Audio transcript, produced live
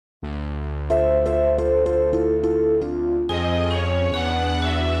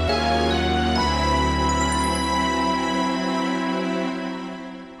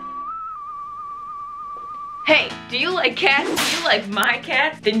like cats? Do you like my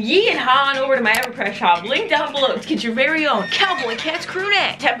cats? Then yee and ha on over to my EverPress shop. Link down below to get your very own Cowboy Cats crew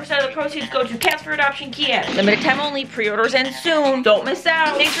neck. 10% of the proceeds go to Cats for Adoption Kiev. Limited time only, pre-orders end soon. Don't miss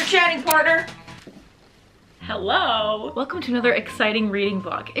out. Thanks for chatting, partner. Hello! Welcome to another exciting reading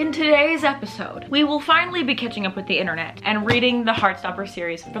vlog. In today's episode, we will finally be catching up with the internet and reading the Heartstopper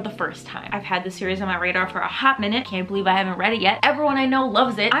series for the first time. I've had this series on my radar for a hot minute. Can't believe I haven't read it yet. Everyone I know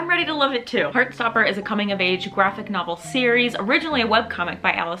loves it. I'm ready to love it too. Heartstopper is a coming-of-age graphic novel series, originally a webcomic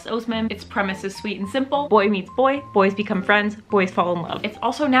by Alice Oseman. Its premise is sweet and simple. Boy meets boy, boys become friends, boys fall in love. It's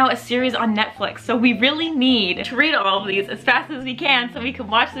also now a series on Netflix, so we really need to read all of these as fast as we can so we can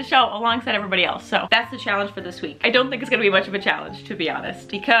watch the show alongside everybody else. So that's the challenge for this week. I don't think it's gonna be much of a challenge, to be honest,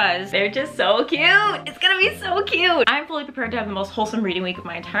 because they're just so cute. It's gonna be so cute. I'm fully prepared to have the most wholesome reading week of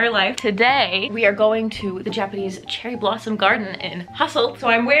my entire life. Today, we are going to the Japanese cherry blossom garden in Hustle. So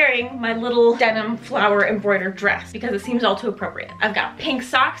I'm wearing my little denim flower embroidered dress because it seems all too appropriate. I've got pink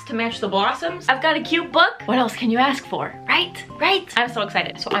socks to match the blossoms. I've got a cute book. What else can you ask for? Right? Right? I'm so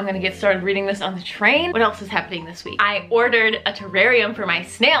excited. So I'm gonna get started reading this on the train. What else is happening this week? I ordered a terrarium for my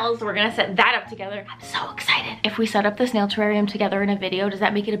snails. We're gonna set that up together. I'm so excited. If we set up the snail terrarium together in a video, does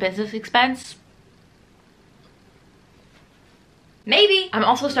that make it a business expense? Maybe. I'm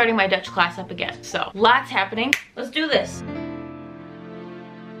also starting my Dutch class up again, so lots happening. Let's do this.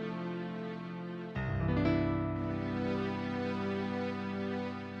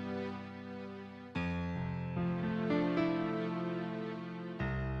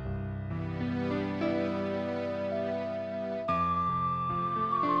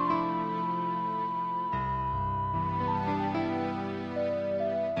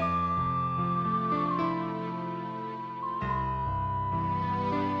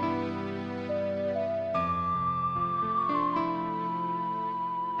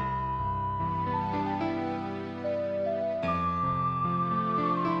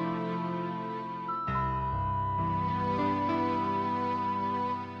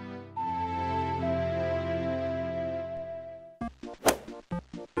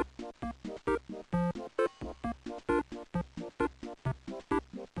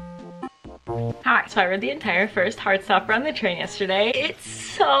 Alright, so I read the entire first Heartstopper on the train yesterday. It's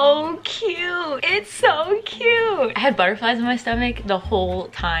so cute. It's so cute. I had butterflies in my stomach the whole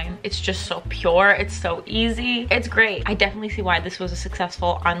time. It's just so pure. It's so easy. It's great. I definitely see why this was a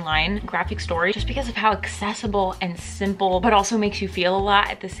successful online graphic story, just because of how accessible and simple, but also makes you feel a lot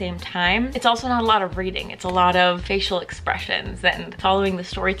at the same time. It's also not a lot of reading. It's a lot of facial expressions and following the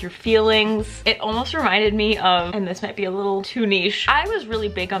story through feelings. It almost reminded me of, and this might be a little too niche, I was really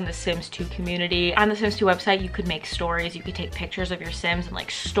big on the Sims 2 community. On the Sims 2 website, you could make stories. You could take pictures of your Sims and like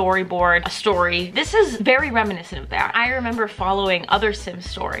storyboard a story. This is very reminiscent of that. I remember following other Sims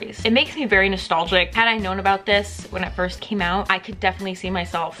stories. It makes me very nostalgic. Had I known about this when it first came out, I could definitely see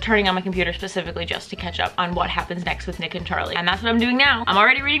myself turning on my computer specifically just to catch up on what happens next with Nick and Charlie. And that's what I'm doing now. I'm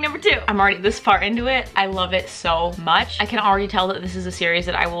already reading number 2. I'm already this far into it. I love it so much. I can already tell that this is a series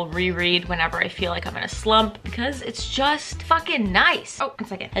that I will reread whenever I feel like I'm in a slump because it's just fucking nice. Oh, 1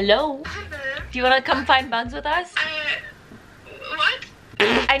 second. Hello? Do you want to come find bugs with us? What?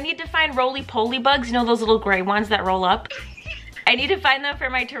 I need to find roly-poly bugs. You know those little gray ones that roll up? I need to find them for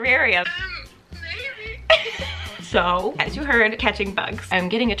my terrarium. Maybe. So, as you heard, catching bugs. I'm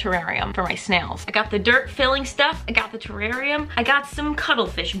getting a terrarium for my snails. I got the dirt filling stuff, I got the terrarium, I got some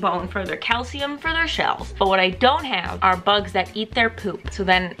cuttlefish bone for their calcium for their shells. But what I don't have are bugs that eat their poop. So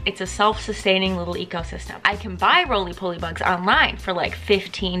then it's a self-sustaining little ecosystem. I can buy roly-poly bugs online for like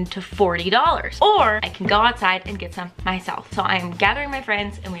 $15 to $40. Or I can go outside and get some myself. So I'm gathering my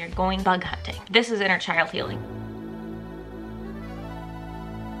friends and we are going bug hunting. This is inner child healing.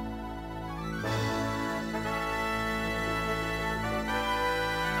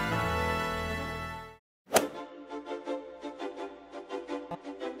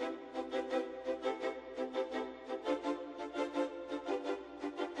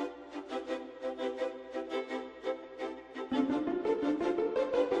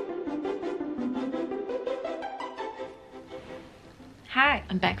 Hi,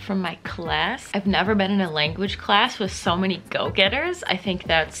 I'm back from my class. I've never been in a language class with so many go-getters. I think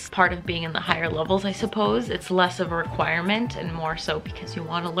that's part of being in the higher levels, I suppose. It's less of a requirement and more so because you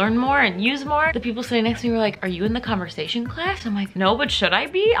want to learn more and use more. The people sitting next to me were like, are you in the conversation class? I'm like, no, but should I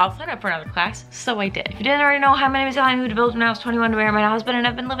be? I'll sign up for another class. So I did. If you didn't already know, how many was I moved to Belgium when I was 21 to marry my husband, and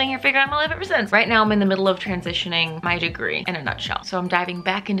I've been living here figuring out my life ever since. Right now I'm in the middle of transitioning my degree in a nutshell. So I'm diving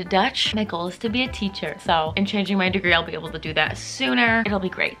back into Dutch. My goal is to be a teacher. So in changing my degree, I'll be able to do that soon dinner. It'll be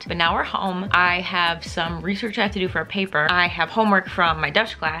great. But now we're home. I have some research I have to do for a paper. I have homework from my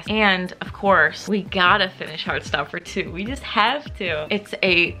Dutch class. And of course, we gotta finish Heartstopper 2. We just have to. It's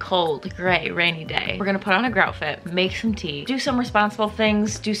a cold, gray, rainy day. We're gonna put on a grout fit, make some tea, do some responsible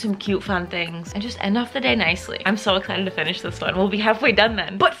things, do some cute, fun things, and just end off the day nicely. I'm so excited to finish this one. We'll be halfway done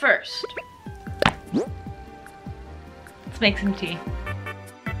then. But first, let's make some tea.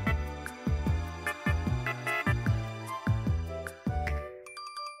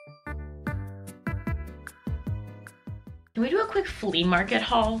 Can we do a quick flea market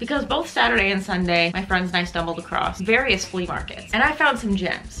haul? Because both Saturday and Sunday, my friends and I stumbled across various flea markets, and I found some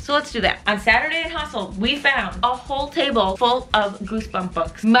gems. So let's do that. On Saturday in Hustle, we found a whole table full of Goosebump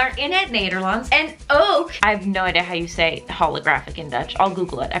books. Maar in het Nederlands and ook. I have no idea how you say holographic in Dutch. I'll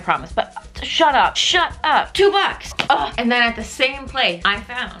Google it, I promise. But shut up, shut up. $2. Ugh. And then at the same place, I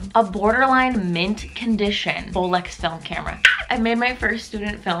found a borderline mint condition Bolex film camera. I made my first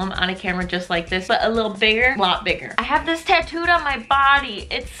student film on a camera just like this, but a little bigger, a lot bigger. I have this tattooed on my body.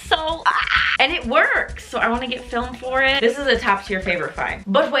 It's so, and it works. So I want to get film for it. This is a top tier favorite find.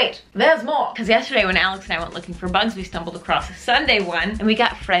 But wait, there's more. Because yesterday when Alex and I went looking for bugs, we stumbled across a Sunday one and we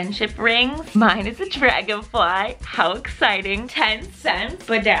got friendship rings. Mine is a dragonfly. How exciting. 10 cents.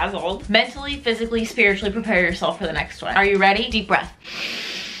 Bedazzled. Mentally, physically, spiritually prepare yourself for the next one. Are you ready? Deep breath.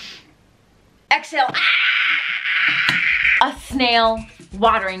 Exhale. A snail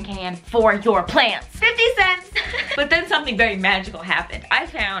watering can for your plants. 50 cents. But then something very magical happened. I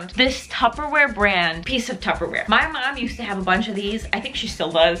found this Tupperware brand piece of Tupperware. My mom used to have a bunch of these. I think she still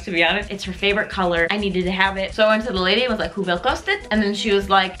does, to be honest. It's her favorite color. I needed to have it. So I went to the lady and was like, hoeveel kost het? And then she was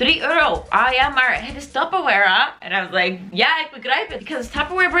like, €3. Ah ja, maar het is Tupperware, huh? And I was like, yeah, ik begrijp het. Because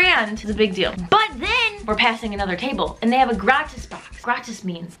Tupperware brand is a big deal. But then we're passing another table and they have a gratis box. Gratis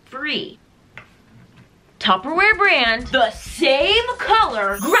means free. Tupperware brand, the same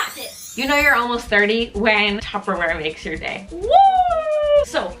color, gratis. You know you're almost 30 when Tupperware makes your day. Woo!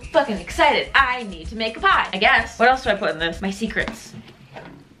 So fucking excited. I need to make a pie, I guess. What else do I put in this? My secrets.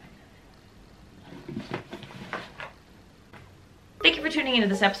 Thank you for tuning into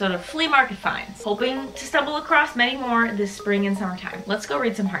this episode of Flea Market Finds. Hoping to stumble across many more this spring and summertime. Let's go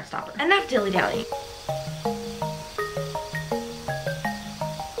read some Heartstopper. Enough dilly-dally.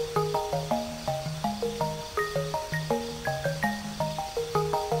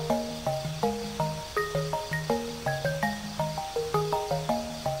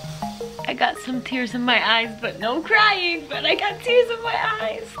 I got some tears in my eyes, but no crying, but I got tears in my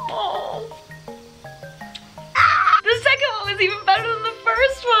eyes. Oh. The second one was even better than the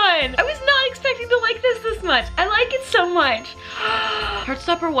first one. I was not expecting to like this much. I like it so much.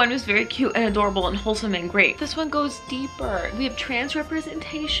 Heartstopper 1 was very cute and adorable and wholesome and great. This one goes deeper. We have trans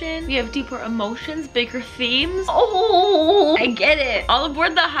representation. We have deeper emotions, bigger themes. Oh, I get it. All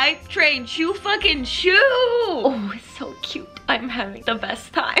aboard the hype train. Chew fucking chew. Oh, it's so cute. I'm having the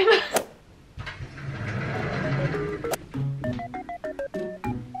best time.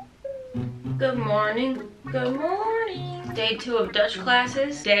 Good morning. Good morning. Day 2 of Dutch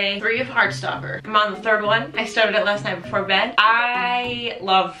classes. Day 3 of Heartstopper. I'm on the 3rd one. I started it last night before bed. I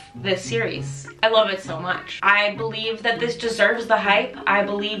love this series. I love it so much. I believe that this deserves the hype. I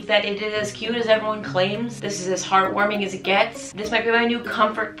believe that it is as cute as everyone claims. This is as heartwarming as it gets. This might be my new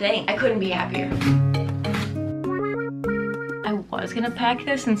comfort thing. I couldn't be happier. I was gonna pack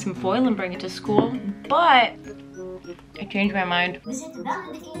this in some foil and bring it to school, but I changed my mind. We zitten wel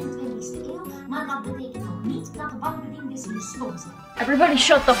in de 21ste eeuw, maar dat betekent nog niet dat de bankbediendes stom zijn. Everybody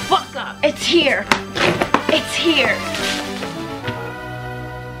shut the fuck up. It's here. It's here.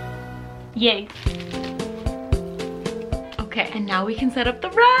 Yay. Okay, and now we can set up the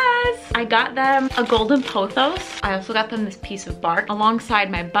rest. I got them a golden pothos. I also got them this piece of bark. Alongside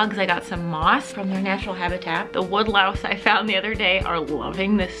my bugs, I got some moss from their natural habitat. The woodlouse I found the other day are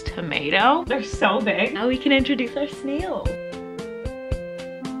loving this tomato. They're so big. Now we can introduce our snails.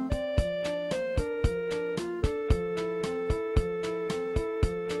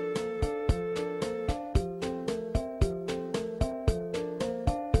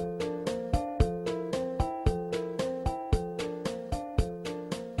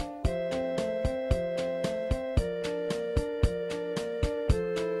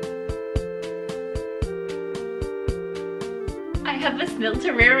 I have a snail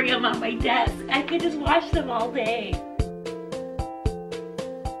terrarium on my desk. I could just watch them all day.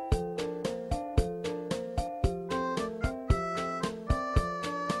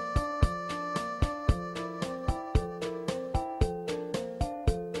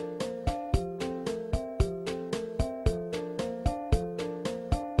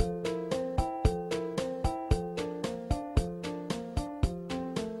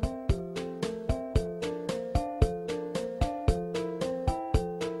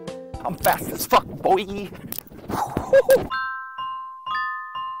 I'm fast as fuck, boy.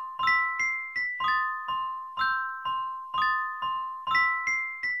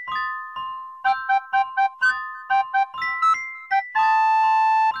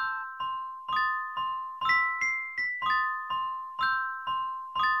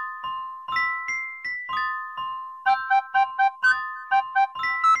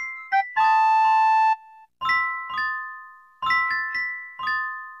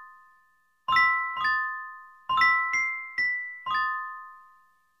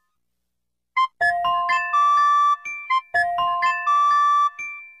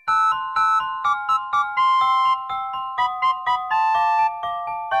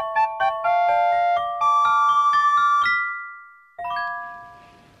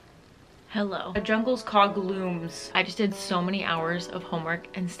 Hello. A jungle's cog looms. I just did so many hours of homework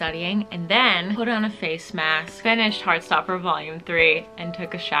and studying and then put on a face mask, finished Heartstopper Volume 3 and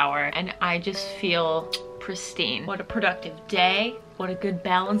took a shower, and I just feel pristine. What a productive day. What a good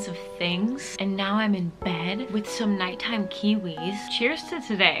balance of things. And now I'm in bed with some nighttime kiwis. Cheers to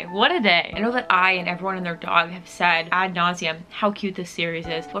today. What a day. I know that I and everyone and their dog have said ad nauseum how cute this series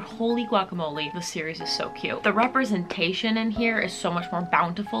is, but holy guacamole, the series is so cute. The representation in here is so much more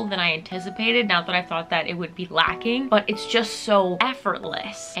bountiful than I anticipated, not that I thought that it would be lacking, but it's just so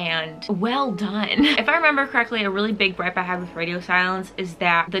effortless and well done. If I remember correctly, a really big gripe I had with Radio Silence is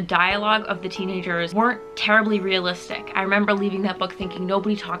that the dialogue of the teenagers weren't terribly realistic. I remember leaving that book thinking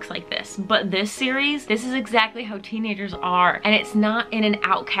nobody talks like this, but this series, this is exactly how teenagers are, and it's not in an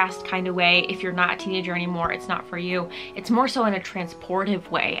outcast kind of way. If you're not a teenager anymore, it's not for you. It's more so in a transportive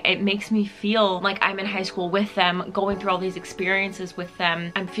way. It makes me feel like I'm in high school with them, going through all these experiences with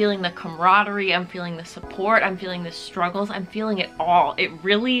them. I'm feeling the camaraderie, I'm feeling the support, I'm feeling the struggles, I'm feeling it all. It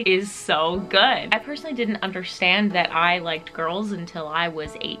really is so good. I personally didn't understand that I liked girls until I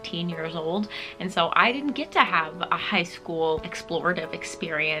was 18 years old, and so I didn't get to have a high school explorative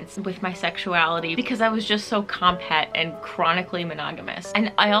experience with my sexuality because I was just so compet and chronically monogamous.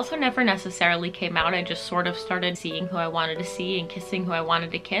 And I also never necessarily came out. I just sort of started seeing who I wanted to see and kissing who I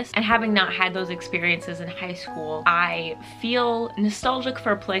wanted to kiss. And having not had those experiences in high school, I feel nostalgic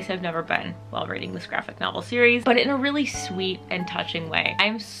for a place I've never been while reading this graphic novel series, but in a really sweet and touching way. I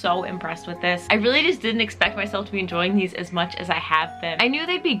am so impressed with this. I really just didn't expect myself to be enjoying these as much as I have been. I knew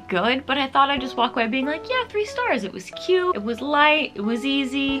they'd be good, but I thought I'd just walk away being like, yeah, 3 stars. It was cute, it was light, it was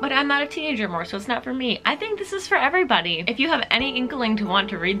easy, but I'm not a teenager anymore, so it's not for me. I think this is for everybody. If you have any inkling to want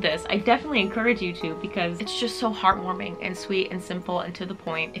to read this, I definitely encourage you to, because it's just so heartwarming and sweet and simple and to the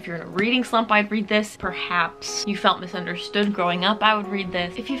point. If you're in a reading slump, I'd read this. Perhaps you felt misunderstood growing up, I would read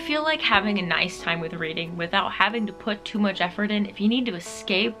this. If you feel like having a nice time with reading without having to put too much effort in, if you need to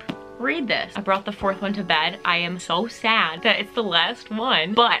escape, read this. I brought the 4th one to bed. I am so sad that it's the last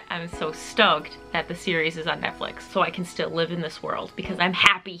one, but I'm so stoked that the series is on Netflix so I can still live in this world because I'm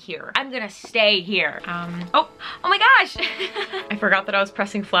happy here. I'm gonna stay here. Oh my gosh! I forgot that I was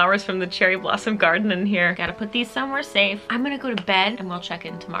pressing flowers from the cherry blossom garden in here. Gotta put these somewhere safe. I'm gonna go to bed and we'll check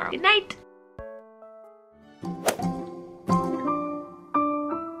in tomorrow. Good night!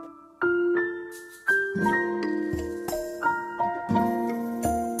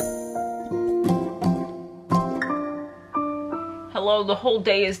 Hello, the whole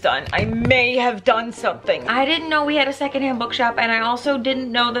day is done. I may have done something. I didn't know we had a secondhand bookshop, and I also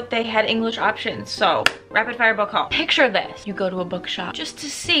didn't know that they had English options, so rapid fire book haul. Picture this. You go to a bookshop just to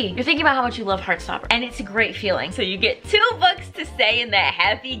see. You're thinking about how much you love Heartstopper, and it's a great feeling. So you get 2 books to stay in that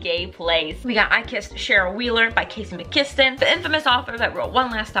happy gay place. We got I Kissed Cheryl Wheeler by Casey McKiston, the infamous author that wrote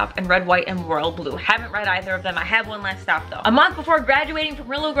One Last Stop and Red, White, and Royal Blue. Haven't read either of them. I have One Last Stop though. A month before graduating from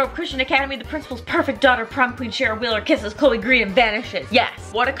Willow Grove Christian Academy, the principal's perfect daughter, prom queen Cheryl Wheeler, kisses Chloe Green and vanishes.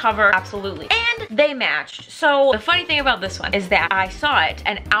 Yes, what a cover, absolutely. And they matched. So the funny thing about this one is that I saw it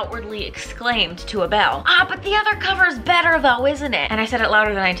and outwardly exclaimed to Abel, ah, but the other cover is better though, isn't it? And I said it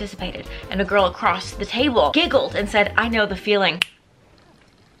louder than I anticipated. And a girl across the table giggled and said, I know the feeling.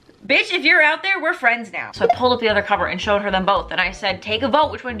 Bitch, if you're out there, we're friends now. So I pulled up the other cover and showed her them both. And I said, take a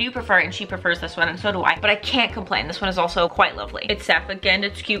vote. Which one do you prefer? And she prefers this one, and so do I. But I can't complain. This one is also quite lovely. It's sapphic and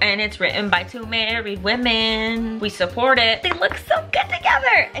it's cute. And it's written by 2 married women. We support it. They look so good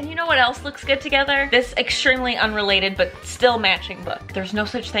together. And you know what else looks good together? This extremely unrelated but still matching book. There's no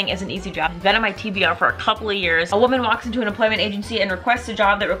such thing as an easy job. I've been on my TBR for a couple of years. A woman walks into an employment agency and requests a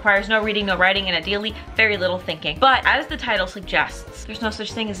job that requires no reading, no writing, and ideally very little thinking. But as the title suggests, there's no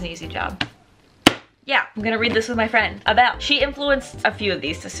such thing as an easy job. Yeah, I'm gonna read this with my friend, Abel. She influenced a few of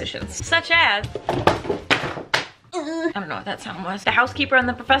these decisions, such as I don't know what that sound was. The Housekeeper and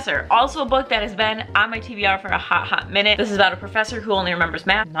the Professor. Also a book that has been on my TBR for a hot minute. This is about a professor who only remembers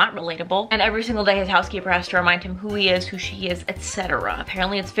math. Not relatable. And every single day his housekeeper has to remind him who he is, who she is, etc.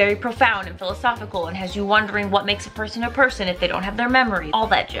 Apparently it's very profound and philosophical and has you wondering what makes a person if they don't have their memory. All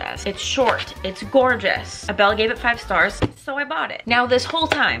that jazz. It's short. It's gorgeous. Abel gave it 5 stars, so I bought it. Now this whole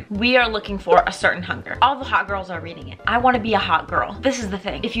time, we are looking for a certain hunger. All the hot girls are reading it. I want to be a hot girl. This is the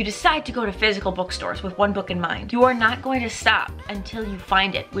thing. If you decide to go to physical bookstores with one book in mind, you are not going to stop until you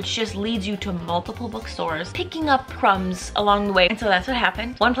find it, which just leads you to multiple bookstores, picking up crumbs along the way. And so that's what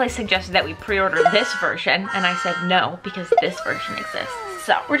happened. One place suggested that we pre-order this version, and I said no, because this version exists.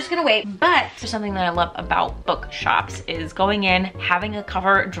 So we're just gonna wait. But there's something that I love about bookshops is going in, having a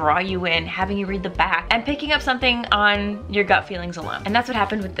cover draw you in, having you read the back, and picking up something on your gut feelings alone. And that's what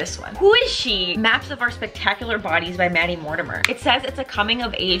happened with this one. Who is She? Maps of Our Spectacular Bodies by Maddie Mortimer. It says it's a coming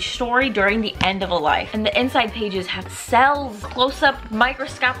of age story during the end of a life. And the inside pages have cells, close-up,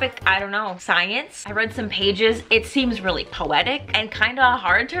 microscopic, I don't know, science. I read some pages. It seems really poetic and kind of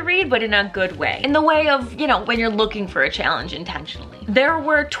hard to read, but in a good way. In the way of, you know, when you're looking for a challenge intentionally. There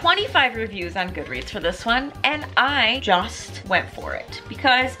were 25 reviews on Goodreads for this one, and I just went for it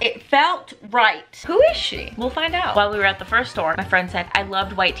because it felt right. Who is she? We'll find out. While we were at the first store, my friend said, I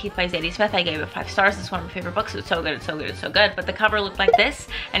loved White Teeth by Zadie Smith. I gave it 5 stars. It's one of my favorite books. It's so good, it's so good, it's so good. But the cover looked like this,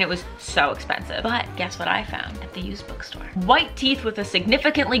 and it was so expensive. But guess what I found at the used bookstore? White Teeth with a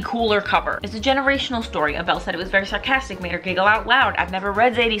significantly cooler cover. It's a generational story. Abel said it was very sarcastic, made her giggle out loud. I've never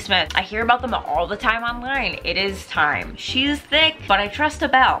read Zadie Smith. I hear about them all the time online. It is time. She's thick, but I trust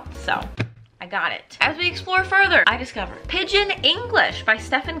Abel, so I got it. As we explore further, I discovered Pigeon English by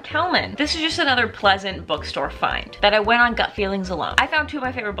Stephen Kelman. This is just another pleasant bookstore find that I went on gut feelings alone. I found 2 of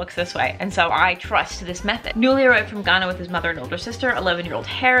my favorite books this way, and so I trust this method. Newly arrived from Ghana with his mother and older sister, 11-year-old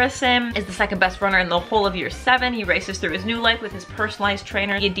Harrison is the second best runner in the whole of year 7. He races through his new life with his personalized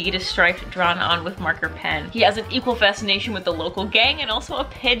trainer, the Adidas stripe drawn on with marker pen. He has an equal fascination with the local gang and also a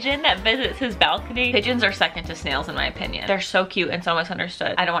pigeon that visits his balcony. Pigeons are second to snails in my opinion. They're so cute and so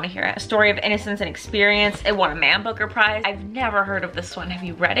misunderstood. I don't want to hear it. A story of innocence and experience. It won a Man Booker Prize. I've never heard of this one. Have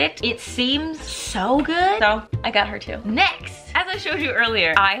you read it? It seems so good. So I got her too. Next, as I showed you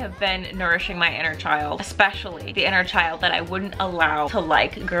earlier, I have been nourishing my inner child, especially the inner child that I wouldn't allow to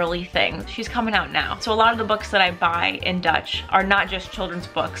like girly things. She's coming out now. So a lot of the books that I buy in Dutch are not just children's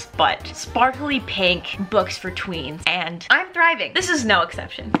books, but sparkly pink books for tweens. And I'm thriving. This is no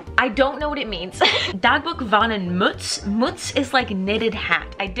exception. I don't know what it means. Dagboek van een muts. Muts is like knitted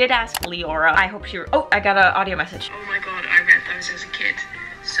hat. I did ask Leora. I hope she, oh, I got an audio message. Oh my god, I read those as a kid.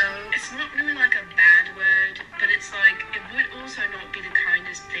 So it's not really like a bad word, but it's like, it would also not be the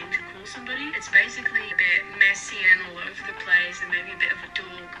kindest thing to call somebody. It's basically a bit messy and all over the place and maybe a bit of a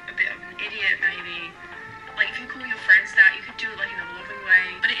dog, a bit of an idiot maybe. Like if you call your friends that, you could do it like in a loving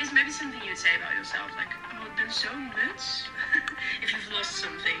way. But it is maybe something you'd say about yourself, like, oh, I've been so nuts. If you've lost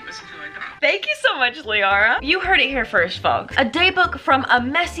something or something like that. Thank you so much, Leora. You heard it here first, folks. A daybook from a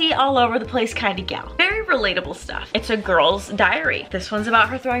messy, all over the place kind of gal. Very relatable stuff. It's a girl's diary. This one's about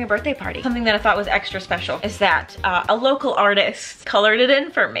her throwing a birthday party. Something that I thought was extra special is that a local artist colored it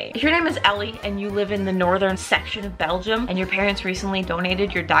in for me. If your name is Ellie and you live in the northern section of Belgium and your parents recently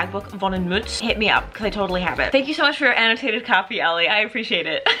donated your Dagboek van een muts, hit me up because I totally have it. Thank you so much for your annotated copy, Ellie. I appreciate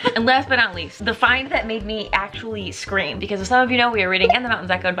it. And last but not least, the find that made me actually scream, because as some of you know, we are reading In the Mountains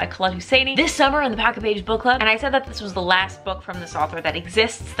Echoed by Khaled Hosseini this summer in the Pocket Pages book club, and I said that this was the last book from this author that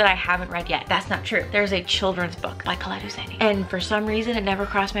exists that I haven't read yet. That's not true. There's a children's book by Khaled Hosseini, and for some reason it never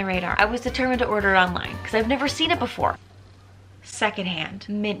crossed my radar. I was determined to order it online because I've never seen it before. Secondhand,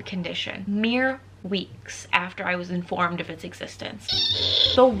 mint condition, mere weeks after I was informed of its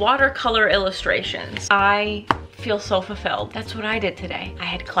existence. The watercolor illustrations. I feel so fulfilled. That's what I did today. I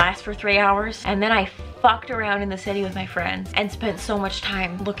had class for 3 hours and then I fucked around in the city with my friends and spent so much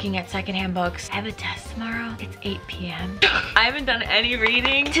time looking at secondhand books. I have a test tomorrow. It's 8 p.m. I haven't done any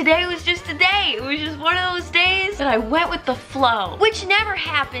reading. Today was just a day. It was just one of those days that I went with the flow, which never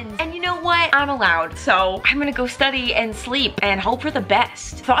happens. And you know what? I'm allowed. So I'm gonna go study and sleep and hope for the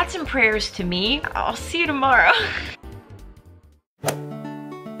best. Thoughts and prayers to me. I'll see you tomorrow.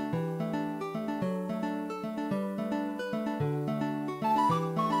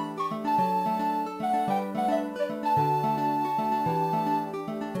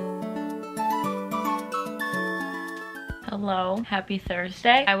 Hello, happy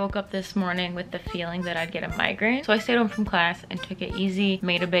Thursday. I woke up this morning with the feeling that I'd get a migraine. So I stayed home from class and took it easy,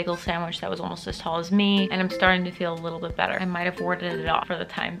 made a bagel sandwich that was almost as tall as me, and I'm starting to feel a little bit better. I might have warded it off for the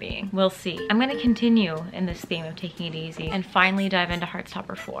time being. We'll see. I'm gonna continue in this theme of taking it easy and finally dive into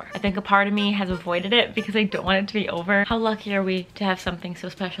Heartstopper 4. I think a part of me has avoided it because I don't want it to be over. How lucky are we to have something so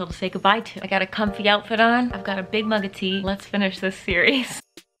special to say goodbye to? I got a comfy outfit on. I've got a big mug of tea. Let's finish this series.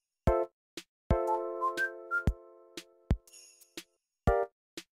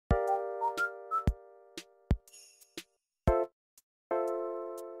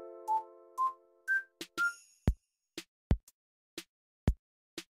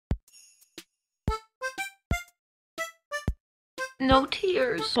 No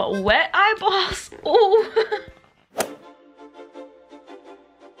tears, but wet eyeballs. Ooh.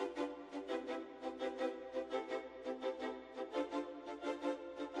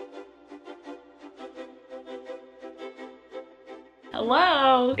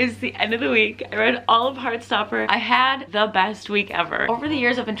 Hello! It's the end of the week. I read all of Heartstopper. I had the best week ever. Over the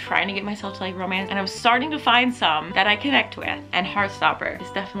years, I've been trying to get myself to like romance, and I'm starting to find some that I connect with, and Heartstopper is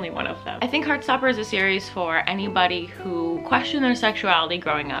definitely one of them. I think Heartstopper is a series for anybody who questioned their sexuality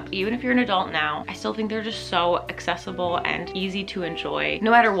growing up. Even if you're an adult now, I still think they're just so accessible and easy to enjoy,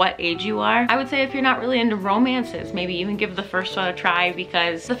 no matter what age you are. I would say if you're not really into romances, maybe even give the first one a try,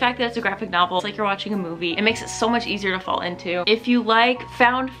 because the fact that it's a graphic novel, it's like you're watching a movie. It makes it so much easier to fall into. If you like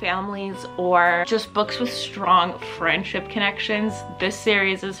found families or just books with strong friendship connections, this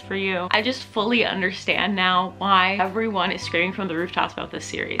series is for you. I just fully understand now why everyone is screaming from the rooftops about this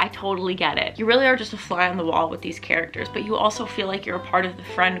series. I totally get it. You really are just a fly on the wall with these characters, but you also feel like you're a part of the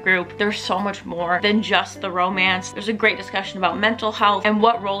friend group. There's so much more than just the romance. There's a great discussion about mental health and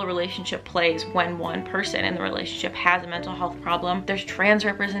what role a relationship plays when one person in the relationship has a mental health problem. There's trans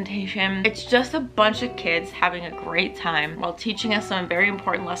representation. It's just a bunch of kids having a great time while teaching us some very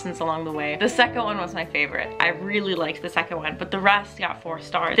important lessons along the way. The second one was my favorite. I really liked the second one, but the rest got 4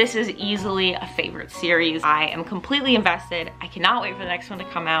 stars. This is easily a favorite series. I am completely invested. I cannot wait for the next one to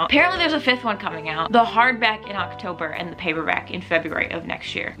come out. Apparently there's a 5th one coming out. The hardback in October and the paperback in February of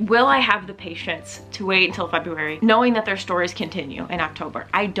next year. Will I have the patience to wait until February, knowing that their stories continue in October?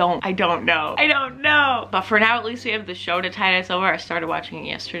 I don't know. But for now, at least we have the show to tide us over. I started watching it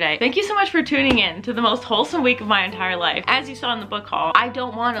yesterday. Thank you so much for tuning in to the most wholesome week of my entire life. As you saw in the book haul, I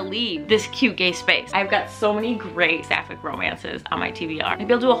don't want to leave this cute gay space. I've got so many great sapphic romances on my TBR.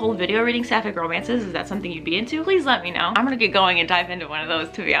 Maybe I'll do a whole video reading sapphic romances. Is that something you'd be into? Please let me know. I'm gonna get going and dive into one of those,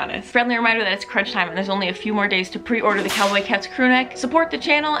 to be honest. Friendly reminder that it's crunch time and there's only a few more days to pre-order the Cowboy Cats crewneck. Support the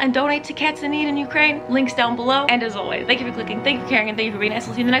channel and donate to cats in need in Ukraine. Links down below. And as always, thank you for clicking, thank you for caring, and thank you for being nice.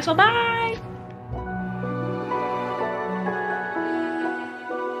 I'll see you in the next one. Bye!